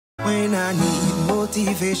When I need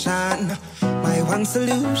motivation, my one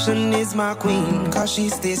solution is my queen, cause she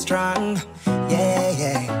stays strong. Yeah,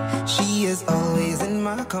 yeah, she is always in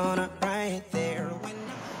my corner, right there. When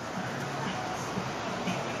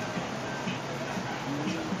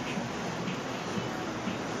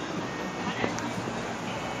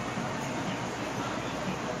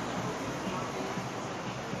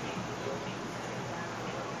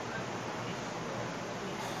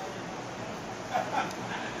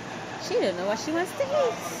She don't know what she wants to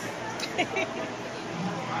eat.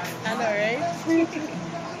 I know, right?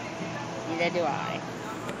 Neither do I.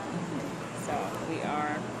 So we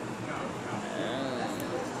are,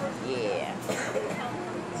 yeah.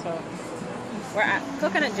 So we're at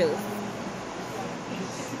coconut juice.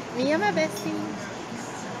 Me and my bestie.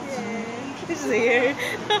 Yeah, she's here.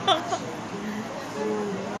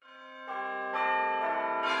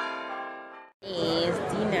 Is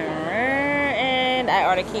dinner, and I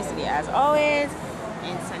ordered quesadilla as always,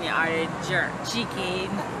 and Sonia ordered jerk chicken.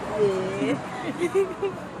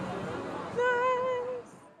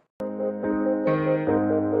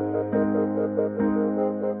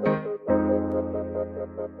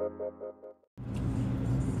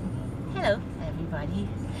 Hello, everybody.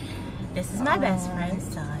 This is my best friend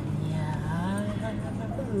Sonia.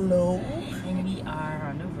 Hello. And we are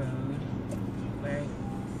on the road. We're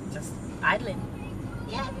just idling.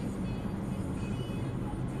 Yeah.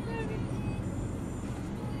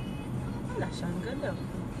 I'm not showing good though.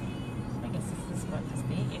 I guess this is what to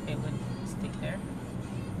stay if it would stick there.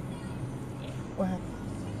 Yeah. What?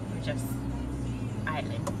 We're just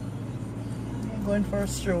idling. Going for a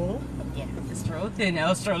stroll? Yeah, the stroll. You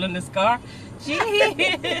know, stroll in this car. Gee,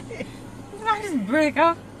 I just break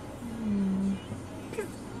up.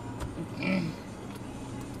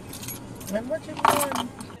 And what you doing?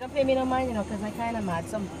 Don't pay me no mind, you know, because I kind of mad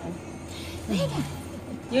sometimes.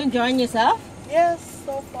 You enjoying yourself? Yes,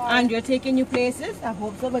 so far. And you're taking you places? I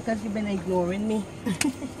hope so, because you've been ignoring me.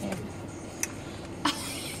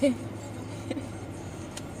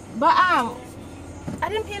 But I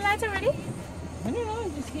didn't pay lights already. I don't know,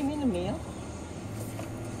 it just came in the mail.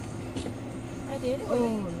 I did.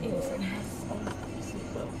 Oh,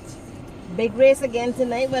 big race again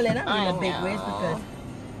tonight. Well, it's not really a big race because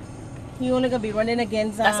you only gonna be running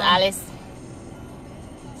against. That's Alice.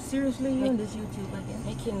 Seriously, you on this YouTube again?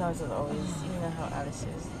 Making noises always. You know how Alice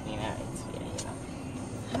is. You know, it's you know.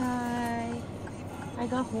 Hi. I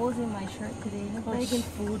got holes in my shirt today. I'm begging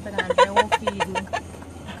food, but I won't feed me.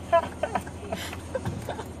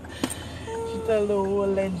 The low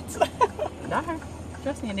length. Not her.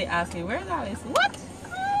 Trust me, and they ask me, where's Alice? What?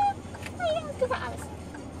 Why are you asking for Alice?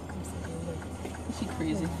 She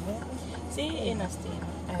crazy. See, in a state.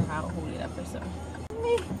 I have to hold it up or something.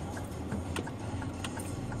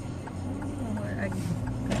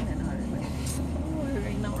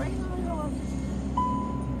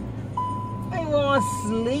 I want to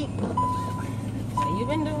sleep. What you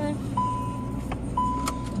been doing?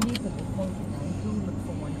 I need to be thinking. I do look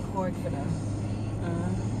for one cord for them.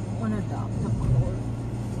 One adopted cord.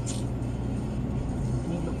 I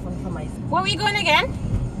need to look for my. Where we going again?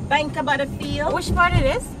 Bank about the field. Which part it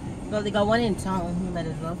is? Well, they got one in town. You might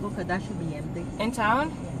as well go because that should be empty. In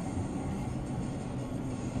town? Yeah.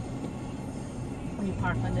 When you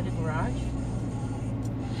park under the garage.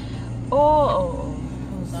 Oh.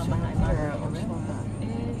 Down behind my girl.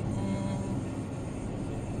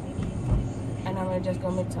 And I'm gonna just go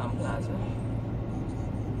Midtown Plaza.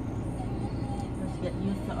 Just get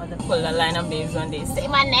used to other Pull the line of babes one day. Say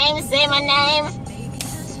my name, say my name.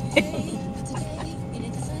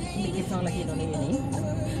 Make it sound like you don't know your name.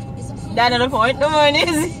 That's not the point. No one is.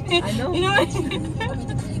 I know. You know what?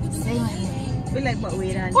 Say my name. Be like, but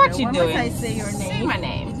wait on What you Why doing? must I say your name? Say my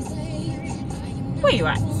name. Where you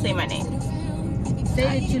at? Say my name. Say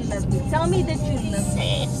that you love me. Tell me that you love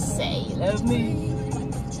me. Say you love me.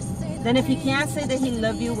 Then if he can't say that he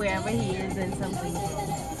loves you wherever he is, then something.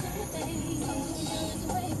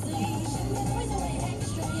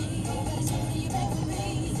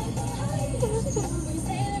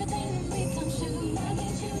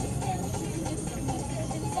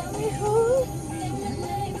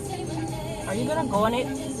 Are you gonna go on it?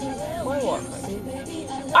 Or what?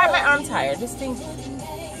 Alright, my arm's tired. This thing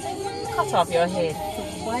cut off your head. So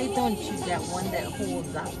why don't you get one that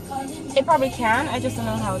holds up? It probably can. I just don't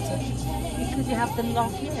know how to. Because you have to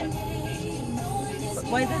lock it. But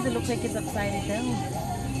why does it look like it's upside down?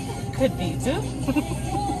 Could be too.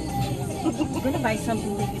 You're gonna buy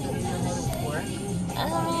something that you don't even know how to work. I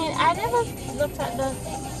mean, I never looked at the.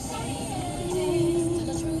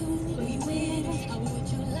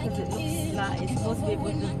 Because it looks flat. It's supposed to be able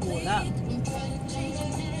to just hold up.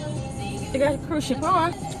 You got a cruise ship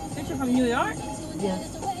on? Is she from New York?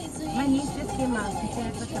 Yes. My niece just came out. She said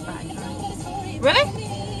it's such a bad time. Really?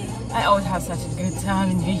 I always have such a good time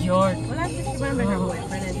in New York. Well, I just remember her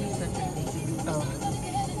boyfriend and he's such a Oh.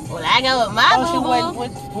 Well, I go with my she boo-boo.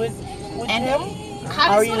 went with And him?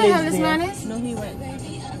 how Or does you what the hell live this there? man is? No, he went. I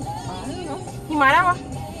don't know. He might have.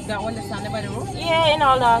 That one that's standing by the road? Yeah, in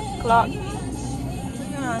all that clock.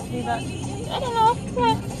 Yeah, see that? I don't know.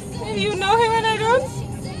 Maybe you know him and I don't.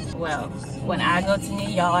 Well, when I go to New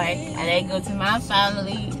York and I go to my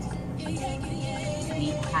family,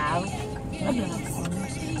 we have a blast.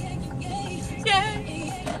 Yeah.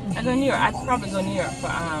 I go to New York. I'd probably go to New York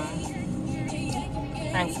for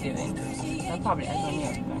Thanksgiving. I'll probably go to New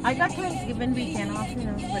York. I got Thanksgiving weekend off, you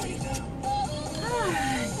know, but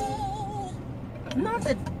not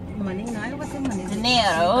the money, no, it wasn't money.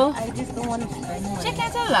 Dinero. I just don't want to spend money. She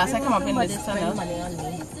can't tell us. I come up in this spend tunnel. money on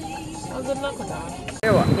me. Oh, good luck with that.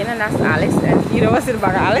 You're walking and that's Alice. And you know what's in the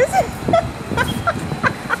back of Alice?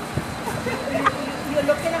 You're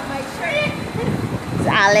looking at my shirt. It's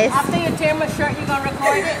Alice. After you tear my shirt, you're going to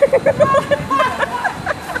record it.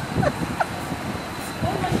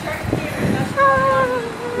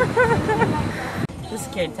 This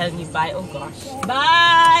kid telling me bye. Oh gosh.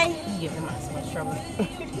 Bye. You give him so much trouble.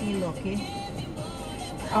 You lucky.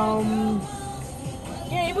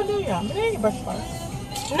 Yeah, even do yeah. But ain't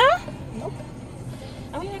breakfast. No? Nope.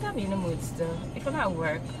 I mean, I gotta be in the mood still. If I'm at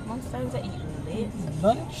work, most times I eat late.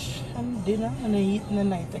 Lunch and dinner and then eat in the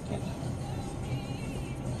night again.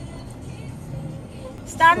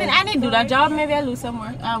 Standing, I didn't do that job. Maybe I lose some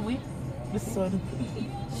work. We. The sun.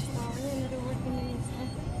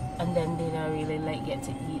 And then they don't really like get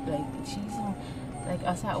to eat like cheese. Like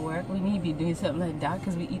us at work, we need to be doing something like that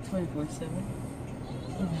because we eat 24/7.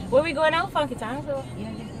 Where we going out, Funky Time? So?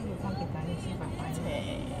 Yeah, just need to funky time and see if I find it.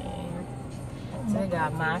 So I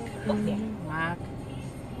got Mac. Okay, Mac.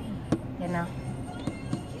 You know.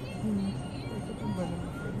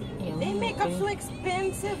 Yeah, They make up so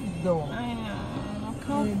expensive though. I know. I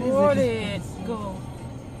can't Yeah, afford this it. Go.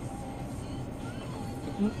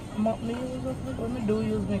 Me use up when me do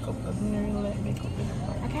use makeup because me really like makeup in the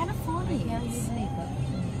I can't afford it. Can't use makeup.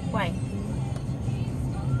 Why?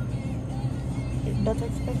 That's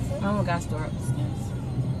expensive? I'm gonna go store upstairs.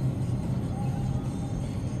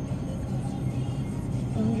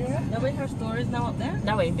 Yeah. That way her store is now up there?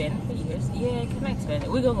 That way been for years. Yeah, can I explain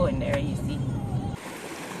it? We're gonna go in there, you see.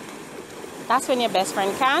 That's when your best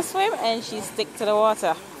friend can't swim and she stick to the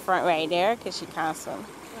water front right there because she can't swim.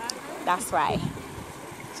 That's why.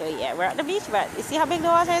 So yeah, we're at the beach, but you see how big the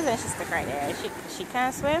water is and she stuck right there. She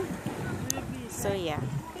can't swim. So yeah.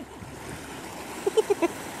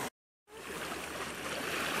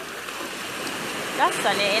 That's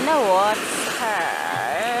sunny in the water.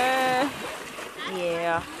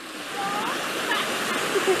 Yeah.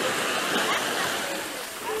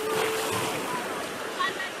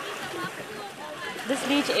 This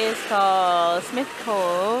beach is called Smith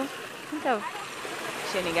Cove. I think I've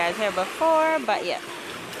shown you guys here before, but yeah.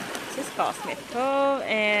 This is called Smith Cove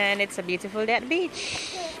and it's a beautiful day at the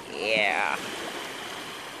beach. Yeah.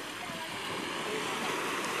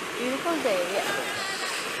 Beautiful day at the beach.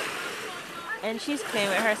 And she's playing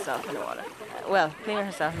with herself in the water. Well, playing with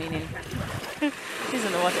herself meaning she's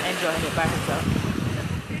in the water enjoying it by herself.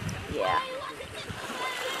 Yeah.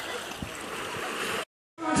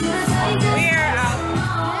 We're out.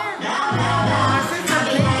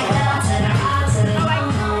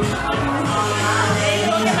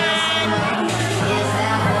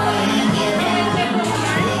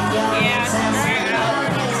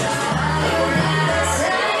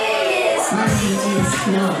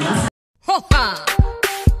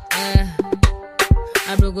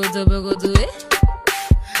 I broke to it.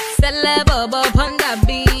 Celeb up on the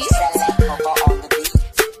beach.